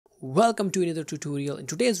Welcome to another tutorial. In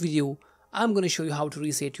today's video, I'm going to show you how to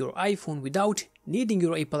reset your iPhone without needing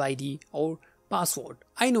your Apple ID or password.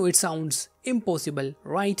 I know it sounds impossible,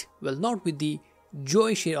 right? Well, not with the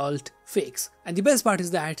JoyShare Alt fix. And the best part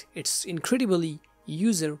is that it's incredibly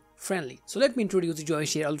user-friendly. So let me introduce the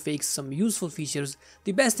JoyShare Alt fix, some useful features.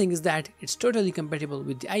 The best thing is that it's totally compatible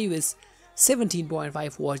with the iOS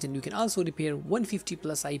 17.5 version. You can also repair 150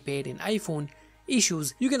 plus iPad and iPhone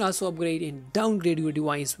issues. You can also upgrade and downgrade your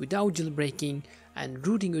device without jailbreaking and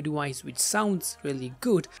rooting your device, which sounds really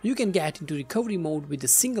good. You can get into recovery mode with a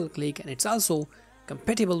single click, and it's also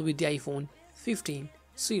compatible with the iPhone 15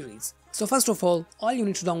 series. So first of all you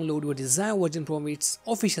need to download your desired version from its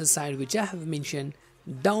official site, which I have mentioned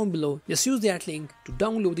down below. Just use that link to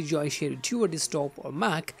download the JoyShare to your desktop or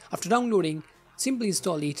Mac. After downloading, simply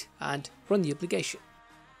install it and run the application.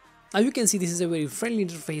 Now you can see this is a very friendly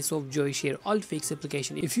interface of JoyShare Alt Fix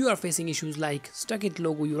application. If you are facing issues like stuck at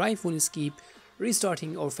logo, your iPhone is keep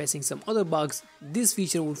restarting, or facing some other bugs, this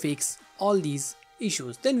feature will fix all these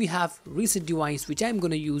issues. Then we have reset device, which I'm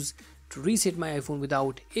gonna use to reset my iPhone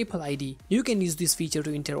without Apple ID. You can use this feature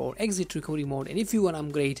to enter or exit recovery mode, and if you want to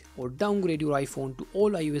upgrade or downgrade your iPhone to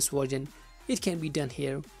all iOS version, it can be done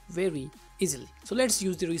here very easily. So let's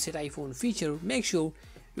use the reset iPhone feature. Make sure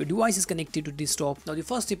your device is connected to desktop. Now the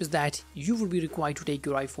first step is that you will be required to take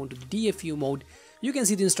your iPhone to the DFU mode. You can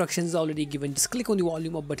see the instructions already given. Just click on the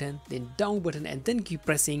volume up button, then down button, and then keep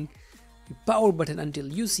pressing the power button until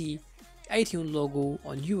you see iTunes logo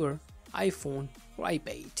on your iPhone or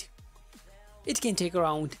iPad. It can take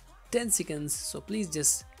around 10 seconds, so please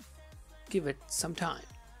just give it some time.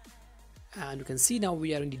 And you can see now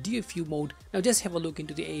we are in the DFU mode. Now just have a look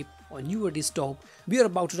into the app on your desktop. We are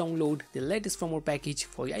about to download the latest firmware package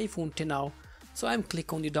for the iPhone 10 now. So I'm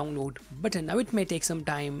click on the download button. Now it may take some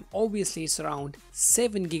time. Obviously it's around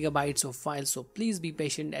 7 GB of files, so please be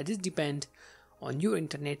patient as it depends on your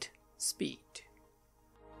internet speed.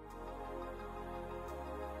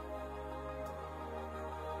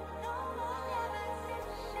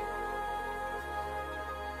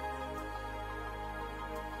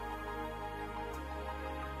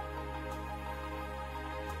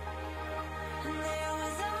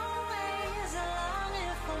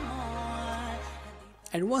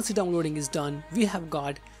 And once the downloading is done, we have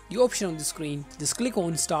got the option on the screen. Just click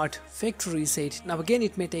on Start Factory Reset. Now again,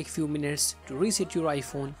 it may take few minutes to reset your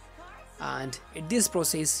iPhone, and in this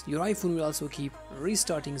process your iPhone will also keep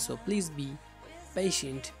restarting, so please be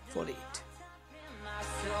patient for it.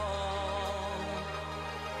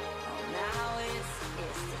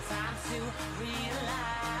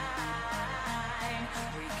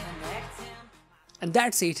 And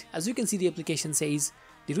that's it. As you can see, the application says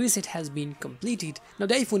the reset has been completed. Now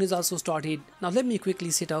the iPhone is also started. Now let me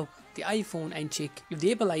quickly set up the iPhone and check if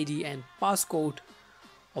the Apple ID and passcode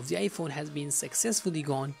of the iPhone has been successfully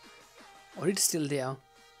gone or it's still there.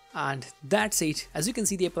 And that's it. As you can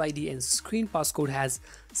see, the Apple ID and screen passcode has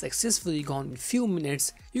successfully gone. In few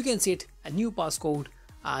minutes you can set a new passcode,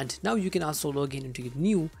 and now you can also log in into your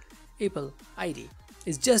new Apple ID.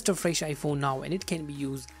 It's just a fresh iPhone now, and it can be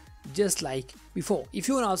used just like before. If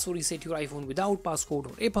you want to also reset your iPhone without passcode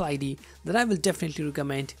or Apple ID, then I will definitely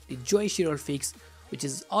recommend the JoyShare Alt Fix, which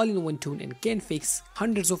is all-in-one tool and can fix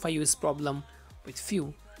hundreds of iOS problems with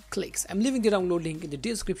few clicks. I'm leaving the download link in the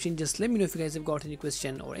description. Just let me know if you guys have got any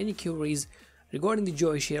question or any queries regarding the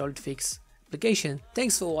JoyShare Alt Fix application.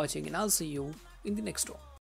 Thanks for watching, and I'll see you in the next one.